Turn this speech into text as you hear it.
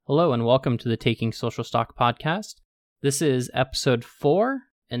Hello and welcome to the Taking Social Stock podcast. This is episode 4,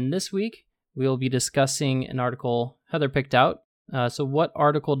 and this week we will be discussing an article Heather picked out. So what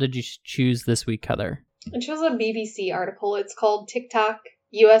article did you choose this week, Heather? I chose a BBC article. It's called TikTok,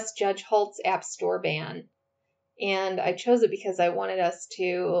 U.S. Judge Halts App Store Ban. And I chose it because I wanted us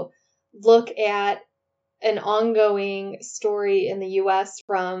to look at an ongoing story in the U.S.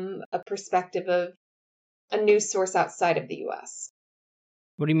 from a perspective of a news source outside of the U.S.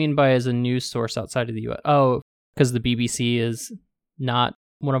 What do you mean by as a news source outside of the U.S.? Oh, because the BBC is not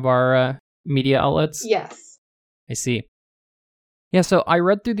one of our media outlets? Yes. I see. Yeah, so I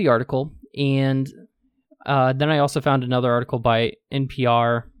read through the article, and then I also found another article by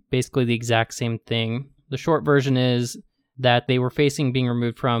NPR, basically the exact same thing. The short version is that they were facing being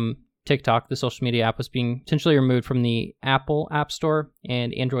removed from TikTok. The social media app was being potentially removed from the Apple App Store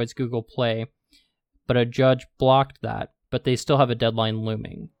and Android's Google Play, but a judge blocked that. But they still have a deadline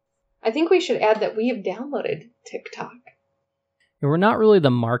looming. I think we should add that we have downloaded TikTok. And we're not really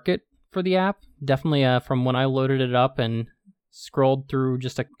the market for the app. Definitely from when I loaded it up and scrolled through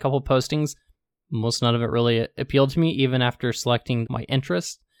just a couple postings, most none of it really appealed to me, even after selecting my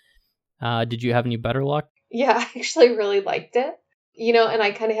interest. Did you have any better luck? Yeah, I actually really liked it. And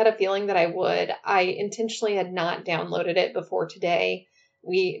I kind of had a feeling that I would. I intentionally had not downloaded it before today.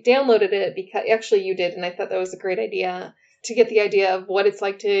 We downloaded it because, actually you did, and I thought that was a great idea to get the idea of what it's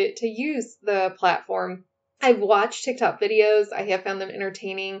like to use the platform. I've watched TikTok videos. I have found them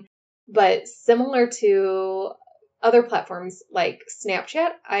entertaining, but similar to other platforms like Snapchat,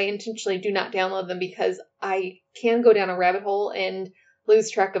 I intentionally do not download them because I can go down a rabbit hole and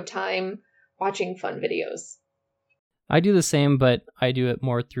lose track of time watching fun videos. I do the same, but I do it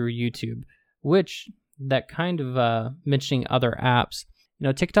more through YouTube, which that kind of mentioning other apps.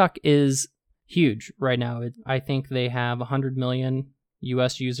 TikTok is huge right now. I think they have 100 million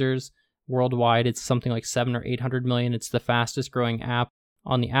US users worldwide. It's something like 700 or 800 million. It's the fastest growing app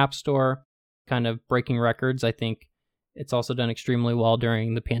on the App Store, kind of breaking records. I think it's also done extremely well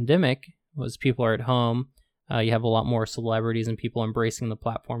during the pandemic, as people are at home. You have a lot more celebrities and people embracing the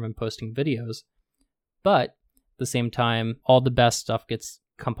platform and posting videos. But at the same time, all the best stuff gets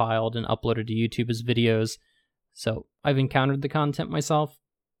compiled and uploaded to YouTube as videos. So I've encountered the content myself,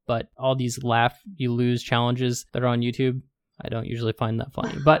 but all these laugh you lose challenges that are on YouTube, I don't usually find that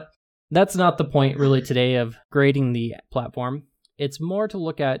funny. But that's not the point really today of grading the platform. It's more to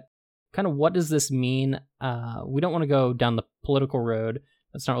look at kind of what does this mean. We don't want to go down the political road.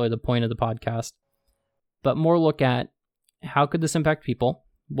 That's not really the point of the podcast. But more look at how could this impact people?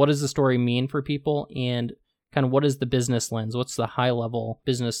 What does the story mean for people? And kind of what is the business lens? What's the high level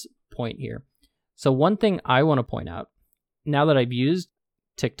business point here? So one thing I want to point out, now that I've used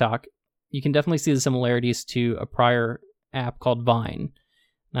TikTok, you can definitely see the similarities to a prior app called Vine.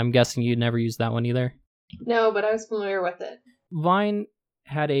 I'm guessing you'd never used that one either? No, but I was familiar with it. Vine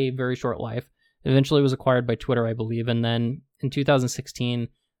had a very short life. Eventually was acquired by Twitter, I believe, and then in 2016,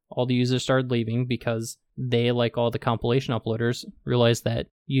 all the users started leaving because they, like all the compilation uploaders, realized that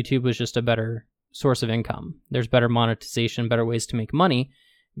YouTube was just a better source of income. There's better monetization, better ways to make money,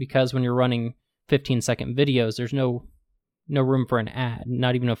 because when you're running 15-second videos, there's no room for an ad,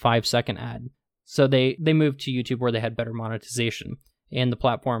 not even a 5-second ad. So they moved to YouTube where they had better monetization, and the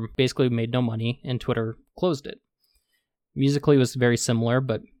platform basically made no money, and Twitter closed it. Musical.ly was very similar,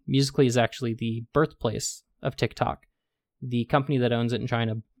 but Musical.ly is actually the birthplace of TikTok. The company that owns it in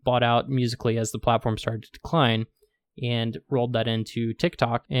China bought out Musical.ly as the platform started to decline and rolled that into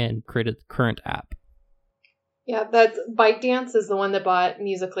TikTok and created the current app. Yeah, that's ByteDance is the one that bought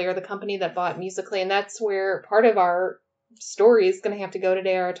Musical.ly, or the company that bought Musical.ly, and that's where part of our story is going to have to go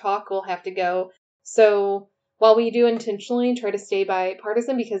today. Our talk will have to go. So while we do intentionally try to stay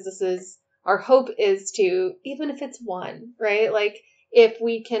bipartisan, because this is our hope is to, even if it's one, right? Like if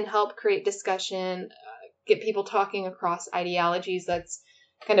we can help create discussion, get people talking across ideologies, that's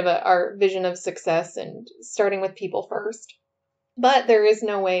kind of our vision of success, and starting with people first. But there is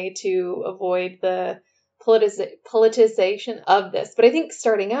no way to avoid the politicization of this. But I think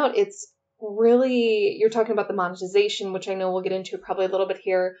starting out, it's really, you're talking about the monetization, which I know we'll get into probably a little bit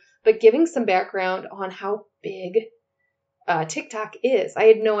here, but giving some background on how big TikTok is. I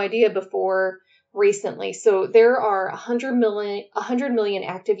had no idea before recently. So there are 100 million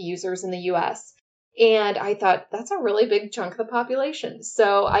active users in the US. And I thought that's a really big chunk of the population.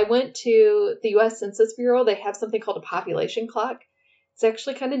 So I went to the US Census Bureau. They have something called a population clock. It's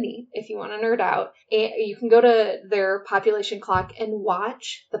actually kind of neat if you want to nerd out. And you can go to their population clock and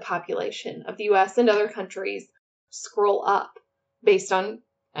watch the population of the US and other countries scroll up based on,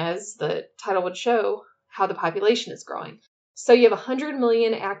 as the title would show, how the population is growing. So you have 100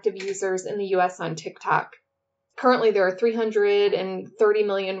 million active users in the US on TikTok. Currently, there are 330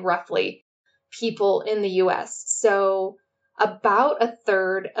 million, roughly, people in the US. So about a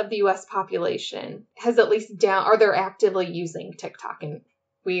third of the US population has at least they're actively using TikTok. And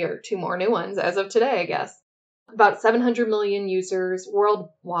we are 2 more new ones as of today, I guess. About 700 million users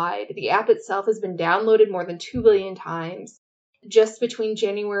worldwide. The app itself has been downloaded more than 2 billion times. Just between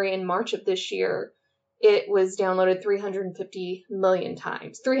January and March of this year, it was downloaded 315 million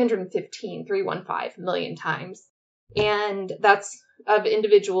times. And that's of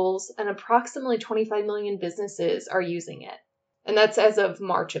individuals, and approximately 25 million businesses are using it. And that's as of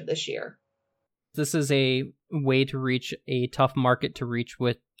March of this year. This is a way to reach a tough market to reach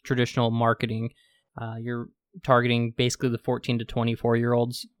with traditional marketing. You're targeting basically the 14 to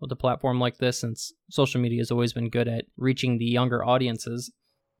 24-year-olds with a platform like this, since social media has always been good at reaching the younger audiences.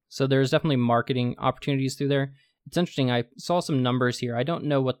 So there's definitely marketing opportunities through there. It's interesting. I saw some numbers here. I don't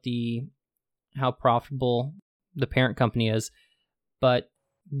know how profitable the parent company is, but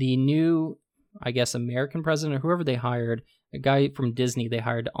the new, I guess, American president, or whoever they hired, a guy from Disney they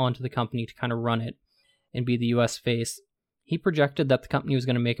hired onto the company to kind of run it and be the US face. He projected that the company was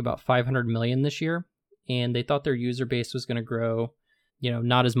going to make about $500 million this year, and they thought their user base was going to grow,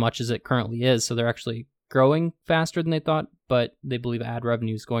 not as much as it currently is. So they're actually growing faster than they thought, but they believe ad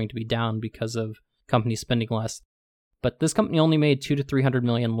revenue is going to be down because of companies spending less. But this company only made $200 to $300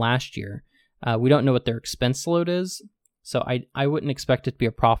 million last year. We don't know what their expense load is, so I wouldn't expect it to be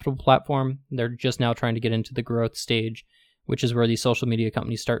a profitable platform. They're just now trying to get into the growth stage, which is where these social media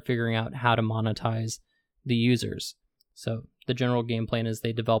companies start figuring out how to monetize the users. So the general game plan is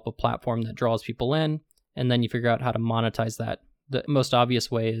they develop a platform that draws people in, and then you figure out how to monetize that. The most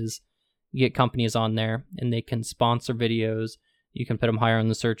obvious way is you get companies on there, and they can sponsor videos. You can put them higher on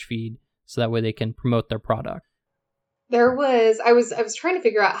the search feed, so that way they can promote their product. I was trying to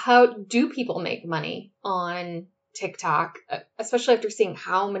figure out, how do people make money on TikTok, especially after seeing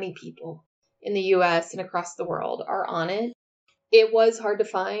how many people in the US and across the world are on it. It was hard to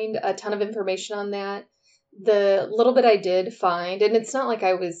find a ton of information on that. The little bit I did find, and it's not like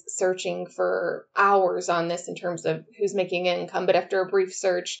I was searching for hours on this in terms of who's making income, but after a brief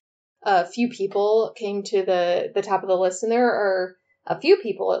search, a few people came to the top of the list, and there are a few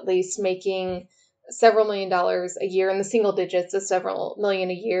people at least making several $1 million a year, in the single digits of several million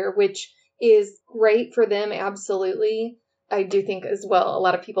a year, which is great for them, absolutely. I do think as well a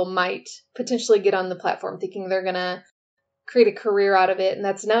lot of people might potentially get on the platform thinking they're going to create a career out of it, and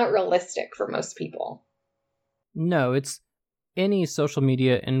that's not realistic for most people. No, it's any social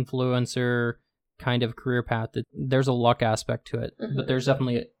media influencer kind of career path. There's a luck aspect to it, but there's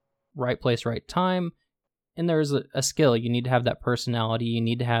definitely a right place, right time, and there's a skill. You need to have that personality. You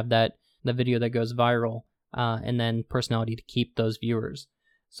need to have the video that goes viral, and then personality to keep those viewers.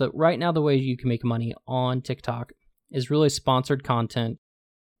 So right now, the way you can make money on TikTok is really sponsored content,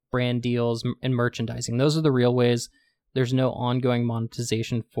 brand deals, and merchandising. Those are the real ways. There's no ongoing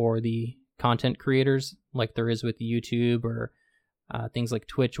monetization for the content creators like there is with YouTube or things like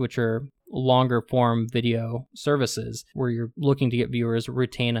Twitch, which are longer form video services where you're looking to get viewers,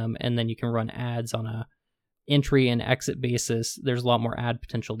 retain them, and then you can run ads on a entry and exit basis. There's a lot more ad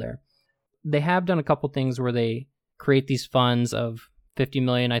potential there. They have done a couple things where they create these funds of $50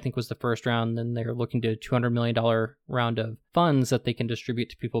 million, I think was the first round. Then they're looking to a $200 million round of funds that they can distribute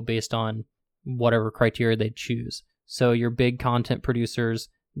to people based on whatever criteria they choose. So your big content producers,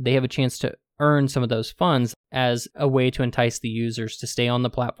 they have a chance to earn some of those funds as a way to entice the users to stay on the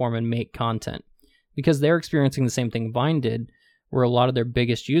platform and make content, because they're experiencing the same thing Vine did, where a lot of their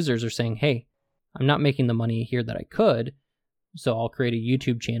biggest users are saying, hey, I'm not making the money here that I could, so I'll create a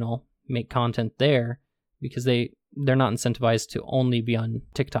YouTube channel, make content there, because they're not incentivized to only be on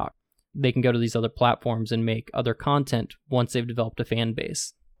TikTok. They can go to these other platforms and make other content once they've developed a fan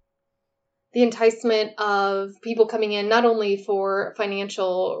base. The enticement of people coming in not only for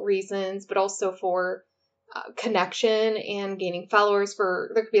financial reasons, but also for connection and gaining followers. There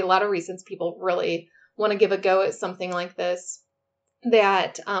could be a lot of reasons people really want to give a go at something like this.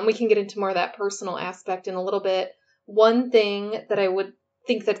 That we can get into more of that personal aspect in a little bit. One thing that I would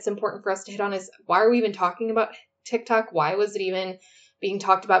think that's important for us to hit on is, why are we even talking about TikTok? Why was it even being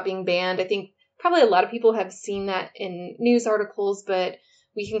talked about being banned? I think probably a lot of people have seen that in news articles, but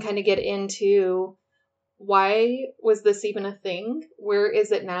we can kind of get into, why was this even a thing? Where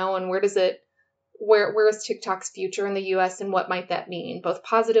is it now? And where is TikTok's future in the US, and what might that mean, both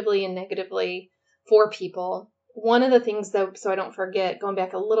positively and negatively for people? One of the things, though, so I don't forget, going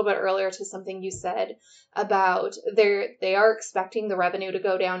back a little bit earlier to something you said about they are expecting the revenue to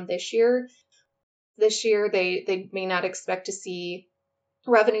go down this year. this year. They may not expect to see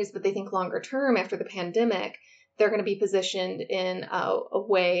revenues, but they think longer term after the pandemic, they're going to be positioned in a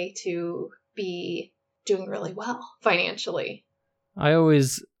way to be doing really well financially. I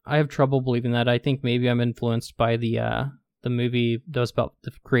have trouble believing that. I think maybe I'm influenced by the movie that was about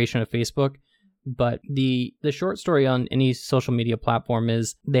the creation of Facebook. But the short story on any social media platform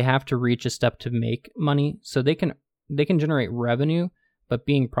is they have to reach a step to make money. So they can generate revenue, but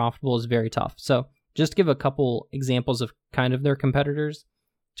being profitable is very tough. So just to give a couple examples of kind of their competitors,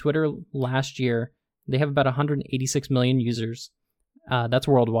 Twitter last year, they have about 186 million users. That's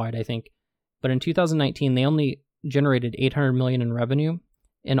worldwide, I think. But in 2019, they only generated 800 million in revenue.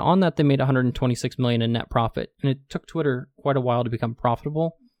 And on that, they made 126 million in net profit. And it took Twitter quite a while to become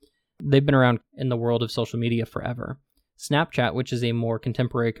profitable. They've been around in the world of social media forever. Snapchat, which is a more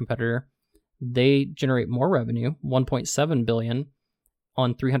contemporary competitor, they generate more revenue, 1.7 billion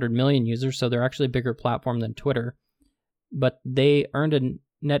on 300 million users. So they're actually a bigger platform than Twitter. But they earned a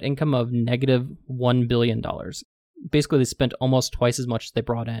net income of negative $1 billion. Basically, they spent almost twice as much as they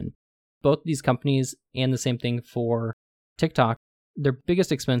brought in. Both these companies, and the same thing for TikTok, their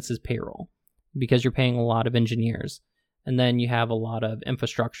biggest expense is payroll because you're paying a lot of engineers. And then you have a lot of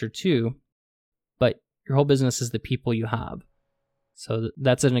infrastructure too, but your whole business is the people you have. So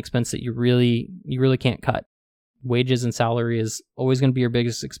that's an expense that you really can't cut. Wages and salary is always going to be your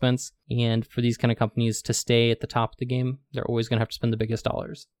biggest expense. And for these kind of companies to stay at the top of the game, they're always going to have to spend the biggest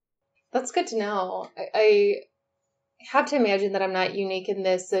dollars. That's good to know. I have to imagine that I'm not unique in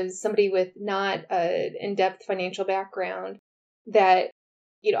this as somebody with not an in-depth financial background, that,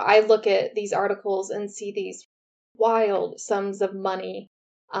 I look at these articles and see these wild sums of money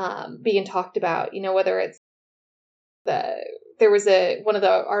being talked about, whether it's there was one of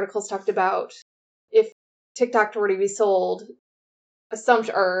the articles talked about if TikTok were to be sold, some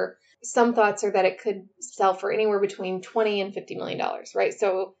thoughts are that it could sell for anywhere between $20 and $50 million, right?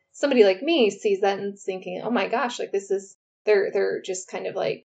 So somebody like me sees that and thinking, oh my gosh, like this is, they're just kind of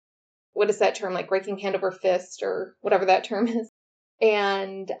like, what is that term? Like breaking hand over fist or whatever that term is.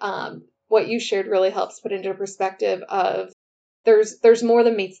 And what you shared really helps put into perspective of there's more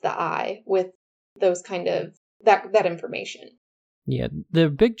than meets the eye with those kind of that information. Yeah, the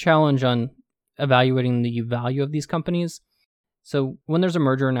big challenge on evaluating the value of these companies. So when there's a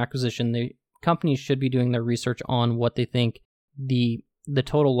merger and acquisition, the companies should be doing their research on what they think the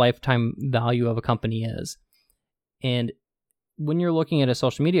total lifetime value of a company is. And when you're looking at a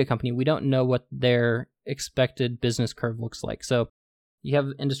social media company, we don't know what their expected business curve looks like. So you have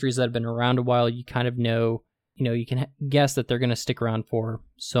industries that have been around a while. You kind of know, you can guess that they're going to stick around for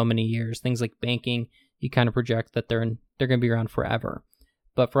so many years. Things like banking, you kind of project that they're going to be around forever.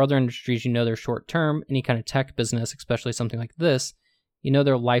 But for other industries, they're short term. Any kind of tech business, especially something like this, their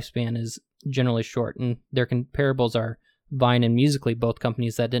lifespan is generally short. And their comparables are Vine and Musical.ly, both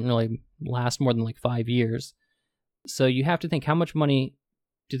companies that didn't really last more than like 5 years. So you have to think, how much money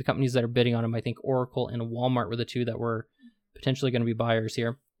do the companies that are bidding on them? I think Oracle and Walmart were the two that were potentially going to be buyers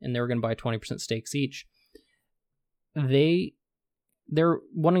here, and they were going to buy 20% stakes each. They're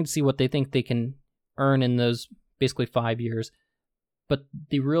wanting to see what they think they can earn in those basically 5 years. But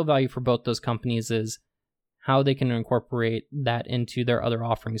the real value for both those companies is how they can incorporate that into their other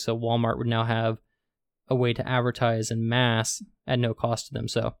offerings. So Walmart would now have a way to advertise en masse at no cost to them.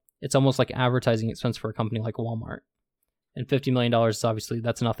 So it's almost like advertising expense for a company like Walmart. And $50 million is obviously,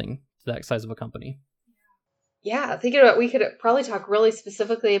 that's nothing to that size of a company. Yeah, thinking about, we could probably talk really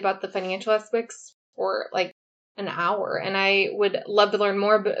specifically about the financial aspects for like an hour, and I would love to learn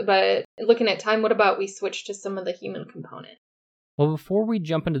more, but looking at time, what about we switch to some of the human component? Well, before we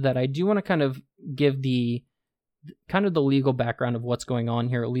jump into that, I do want to kind of give the legal background of what's going on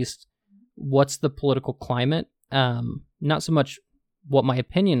here, at least what's the political climate. Not so much what my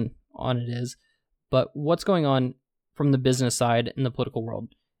opinion on it is, but what's going on from the business side in the political world.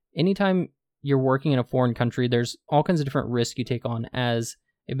 Anytime you're working in a foreign country, there's all kinds of different risks you take on as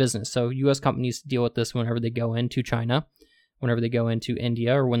a business. So U.S. companies deal with this whenever they go into China, whenever they go into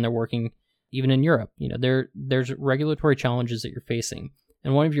India, or when they're working even in Europe. There's regulatory challenges that you're facing.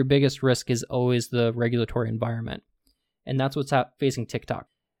 And one of your biggest risks is always the regulatory environment. And that's what's facing TikTok.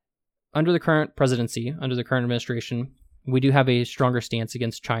 Under the current presidency, under the current administration, we do have a stronger stance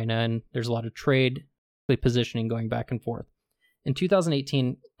against China, and there's a lot of trade positioning going back and forth. In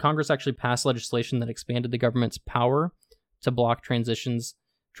 2018, Congress actually passed legislation that expanded the government's power to block transactions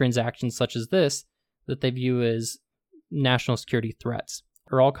such as this that they view as national security threats.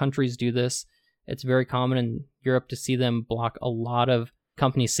 All countries do this. It's very common in Europe to see them block a lot of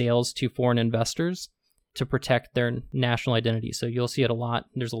company sales to foreign investors. to protect their national identity. So you'll see it a lot.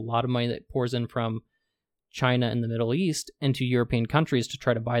 There's a lot of money that pours in from China and the Middle East into European countries to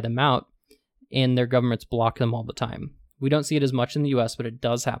try to buy them out, and their governments block them all the time. We don't see it as much in the US, but it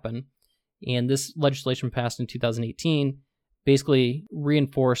does happen. And this legislation passed in 2018 basically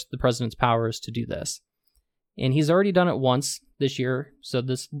reinforced the president's powers to do this. And he's already done it once this year. So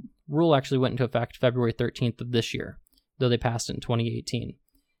this rule actually went into effect February 13th of this year, though they passed it in 2018.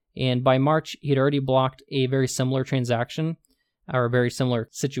 And by March, he'd already blocked a very similar transaction or a very similar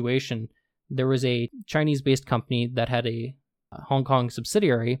situation. There was a Chinese-based company that had a Hong Kong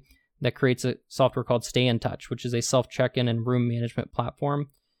subsidiary that creates a software called Stay in Touch, which is a self-check-in and room management platform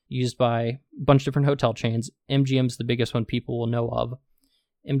used by a bunch of different hotel chains. MGM's the biggest one people will know of.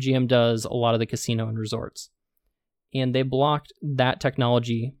 MGM does a lot of the casino and resorts. And they blocked that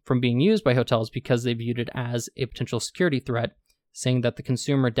technology from being used by hotels because they viewed it as a potential security threat, saying that the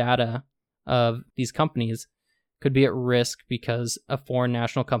consumer data of these companies could be at risk because a foreign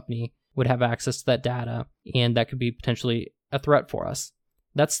national company would have access to that data, and that could be potentially a threat for us.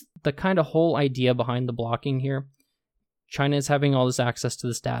 That's the kind of whole idea behind the blocking here. China is having all this access to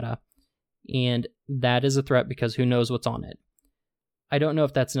this data, and that is a threat because who knows what's on it. I don't know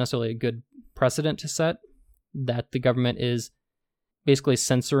if that's necessarily a good precedent to set, that the government is basically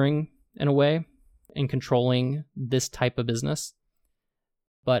censoring, in a way, and controlling this type of business.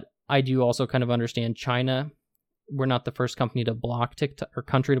 But I do also kind of understand China. We're not the first company to block TikTok or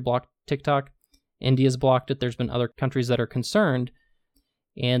country to block TikTok. India's blocked it. There's been other countries that are concerned,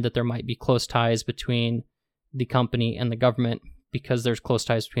 and that there might be close ties between the company and the government because there's close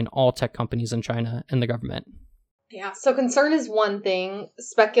ties between all tech companies in China and the government. Yeah, so concern is one thing.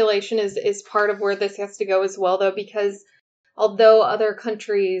 Speculation is part of where this has to go as well, though, because although other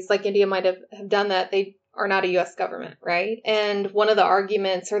countries like India might have done that, they are not a U.S. government, right? And one of the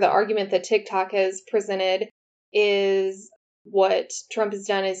arguments, or the argument that TikTok has presented, is what Trump has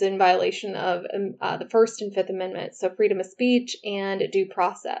done is in violation of the First and Fifth Amendment, so freedom of speech and due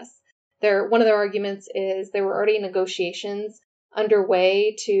process. One of their arguments is there were already negotiations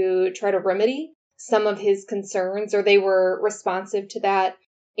underway to try to remedy some of his concerns, or they were responsive to that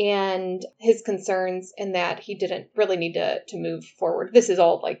and his concerns, and that he didn't really need to move forward. This is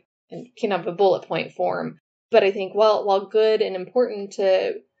all like in kind of a bullet point form. But I think while good and important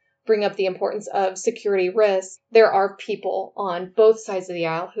to bring up the importance of security risks, there are people on both sides of the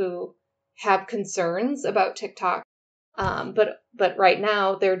aisle who have concerns about TikTok. But right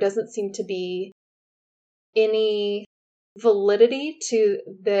now, there doesn't seem to be any validity to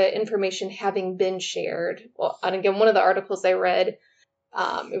the information having been shared. Well, and again, one of the articles I read,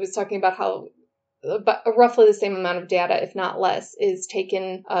 it was talking about how roughly the same amount of data, if not less, is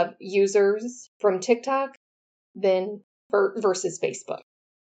taken of users from TikTok than versus Facebook.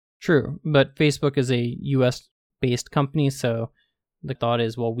 True, but Facebook is a US-based company, so the thought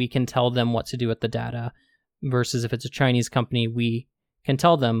is, well, we can tell them what to do with the data, versus if it's a Chinese company, we can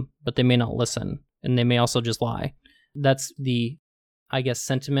tell them, but they may not listen, and they may also just lie. That's the, I guess,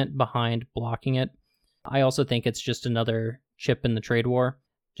 sentiment behind blocking it. I also think it's just another chip in the trade war,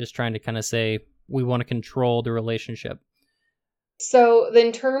 just trying to kind of say, we want to control the relationship. So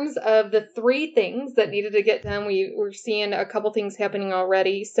in terms of the three things that needed to get done, we're seeing a couple things happening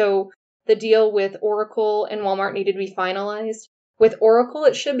already. So the deal with Oracle and Walmart needed to be finalized. With Oracle,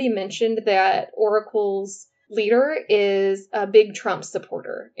 it should be mentioned that Oracle's leader is a big Trump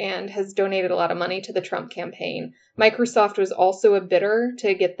supporter and has donated a lot of money to the Trump campaign. Microsoft was also a bidder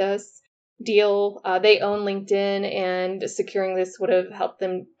to get this deal. They own LinkedIn, and securing this would have helped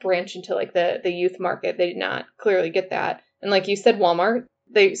them branch into like the youth market. They did not clearly get that. And like you said, Walmart,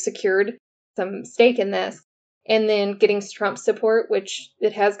 they secured some stake in this. And then getting Trump support, which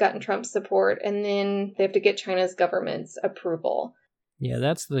it has gotten Trump support, and then they have to get China's government's approval. Yeah,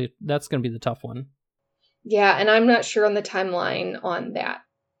 that's going to be the tough one. Yeah, and I'm not sure on the timeline on that.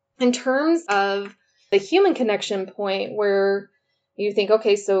 In terms of the human connection point, where you think,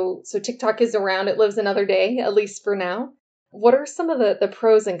 okay, so TikTok is around, it lives another day, at least for now. What are some of the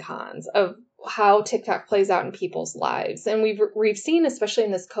pros and cons of how TikTok plays out in people's lives? And we've seen, especially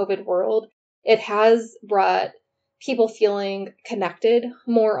in this COVID world, it has brought people feeling connected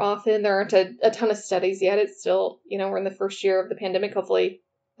more often. There aren't a ton of studies yet. It's still, we're in the first year of the pandemic. Hopefully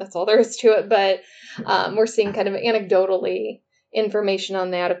that's all there is to it. But we're seeing kind of anecdotally information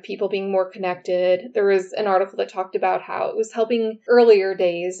on that of people being more connected. There was an article that talked about how it was helping earlier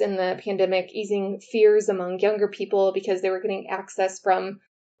days in the pandemic, easing fears among younger people because they were getting access from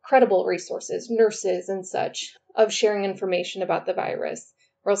credible resources, nurses and such, of sharing information about the virus.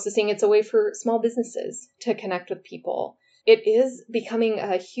 We're also seeing it's a way for small businesses to connect with people. It is becoming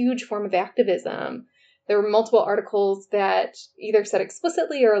a huge form of activism There were multiple articles that either said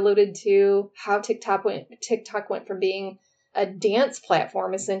explicitly or alluded to how TikTok went from being a dance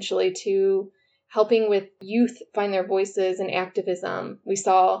platform essentially to helping with youth find their voices and activism. We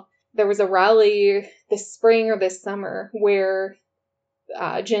saw there was a rally this spring or this summer where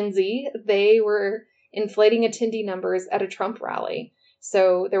Gen Z, they were inflating attendee numbers at a Trump rally.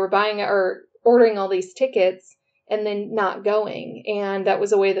 So they were buying or ordering all these tickets and then not going. And that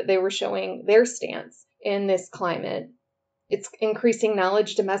was a way that they were showing their stance in this climate. It's increasing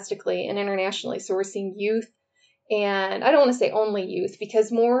knowledge domestically and internationally. So we're seeing youth, and I don't want to say only youth,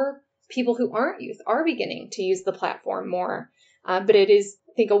 because more people who aren't youth are beginning to use the platform more. But it is,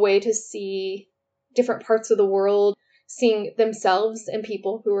 I think, a way to see different parts of the world, seeing themselves and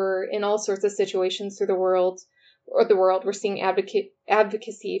people who are in all sorts of situations through the world. We're seeing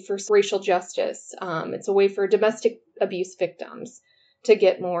advocacy for racial justice. It's a way for domestic abuse victims to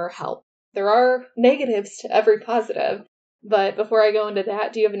get more help. There are negatives to every positive, but before I go into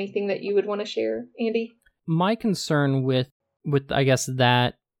that, do you have anything that you would want to share, Andy? My concern with I guess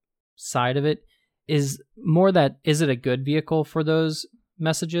that side of it is more that, is it a good vehicle for those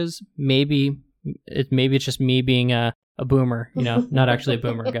messages? Maybe it's just me being a boomer, not actually a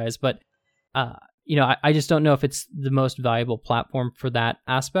boomer, guys, but I just don't know if it's the most valuable platform for that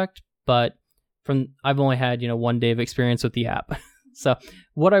aspect. But I've only had 1 day of experience with the app. So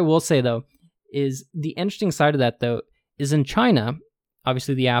what I will say though is the interesting side of that though is in China.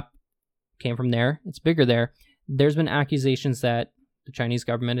 Obviously the app came from there. It's bigger there. There's been accusations that the Chinese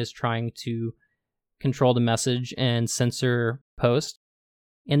government is trying to control the message and censor posts.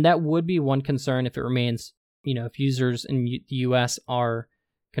 And that would be one concern if it remains, if users in the US are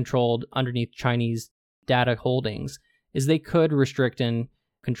controlled underneath Chinese data holdings, is they could restrict and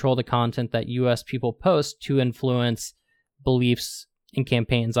control the content that US people post to influence beliefs and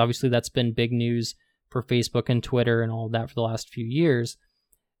campaigns. Obviously, that's been big news for Facebook and Twitter and all of that for the last few years.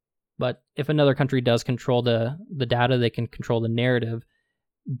 But if another country does control the data, they can control the narrative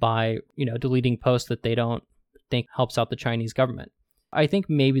by, deleting posts that they don't think helps out the Chinese government. I think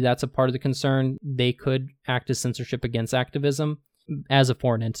maybe that's a part of the concern. They could act as censorship against activism as a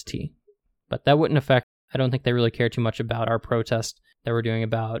foreign entity. But that wouldn't affect, I don't think they really care too much about our protest that we're doing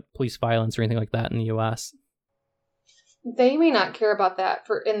about police violence or anything like that in the US. They may not care about that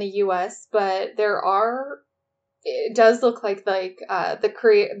in the US, but it does look like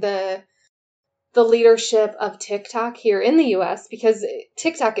the leadership of TikTok here in the US, because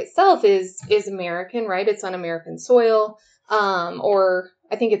TikTok itself is American, right? It's on American soil. Or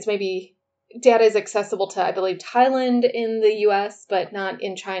I think it's maybe data is accessible to, I believe, Thailand in the US, but not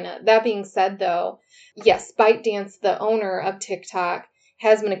in China. That being said, though, yes, ByteDance, the owner of TikTok,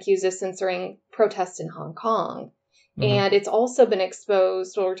 has been accused of censoring protests in Hong Kong. Mm-hmm. And it's also been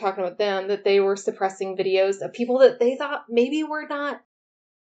exposed, while we're talking about them, that they were suppressing videos of people that they thought maybe were not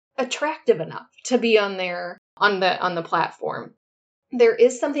attractive enough to be on the platform. There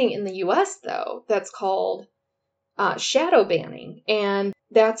is something in the US, though, that's called shadow banning. And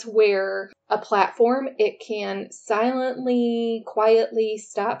that's where a platform, it can silently, quietly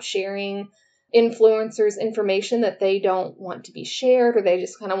stop sharing influencers' information that they don't want to be shared, or they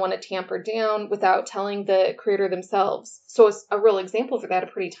just kind of want to tamper down without telling the creator themselves. So a real example for that, a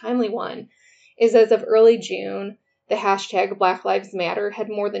pretty timely one, is as of early June, the hashtag Black Lives Matter had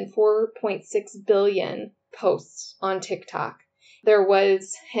more than 4.6 billion posts on TikTok. There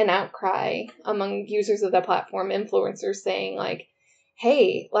was an outcry among users of the platform, influencers, saying like,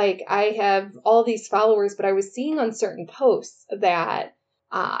 hey, like I have all these followers, but I was seeing on certain posts that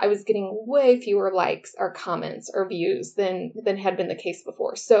I was getting way fewer likes or comments or views than had been the case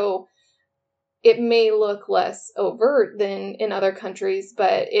before. So it may look less overt than in other countries,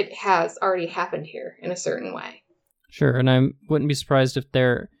 but it has already happened here in a certain way. Sure, and I wouldn't be surprised if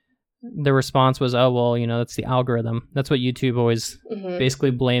their response was, oh, well, that's the algorithm. That's what YouTube always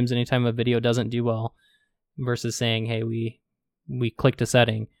basically blames anytime a video doesn't do well, versus saying, hey, we clicked a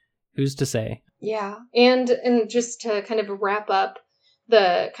setting. Who's to say? Yeah, and just to kind of wrap up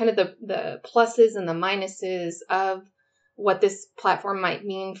the pluses and the minuses of what this platform might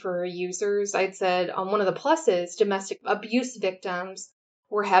mean for users, I'd said on one of the pluses, domestic abuse victims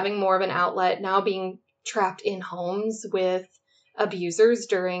were having more of an outlet, now being trapped in homes with abusers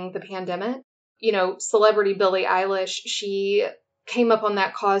during the pandemic. Celebrity Billie Eilish, she came up on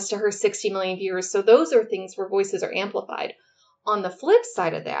that cause to her 60 million viewers. So those are things where voices are amplified. On the flip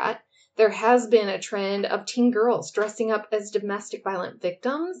side of that, there has been a trend of teen girls dressing up as domestic violent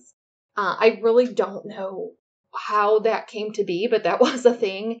victims. I really don't know how that came to be, but that was a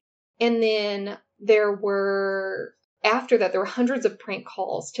thing. And then there were after that, there were hundreds of prank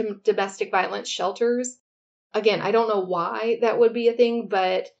calls to domestic violence shelters. Again, I don't know why that would be a thing,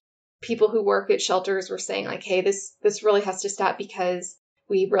 but people who work at shelters were saying like, hey, this really has to stop because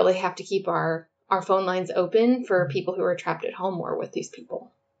we really have to keep our phone lines open for people who are trapped at home or with these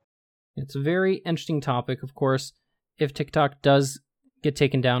people. It's a very interesting topic, of course. If TikTok does get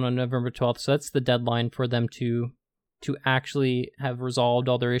taken down on November 12th, so that's the deadline for them to actually have resolved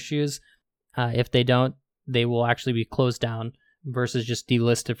all their issues. If they don't, they will actually be closed down versus just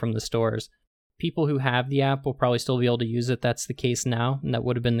delisted from the stores. People who have the app will probably still be able to use it. That's the case now, and that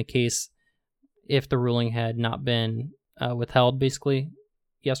would have been the case if the ruling had not been withheld, basically,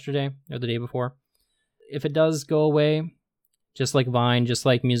 yesterday or the day before. If it does go away, just like Vine, just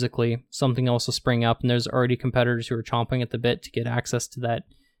like Musical.ly, something else will spring up, and there's already competitors who are chomping at the bit to get access to that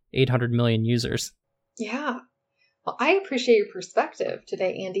 800 million users. Yeah. Well, I appreciate your perspective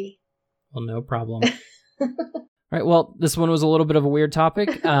today, Andy. Well, no problem. All right, well, this one was a little bit of a weird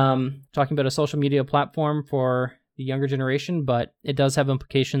topic, talking about a social media platform for the younger generation, but it does have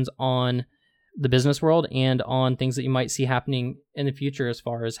implications on the business world and on things that you might see happening in the future as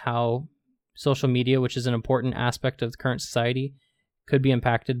far as how social media, which is an important aspect of the current society, could be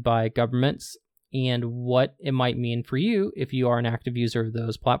impacted by governments and what it might mean for you if you are an active user of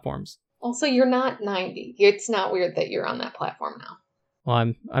those platforms. Also, you're not 90. It's not weird that you're on that platform now.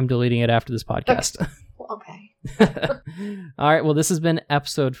 Well, I'm deleting it after this podcast. Okay. All right. Well, this has been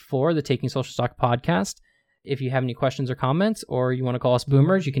episode 4 of the Taking Social Stock podcast. If you have any questions or comments, or you want to call us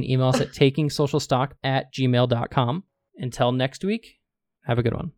boomers, you can email us at takingsocialstock@gmail.com. Until next week, have a good one.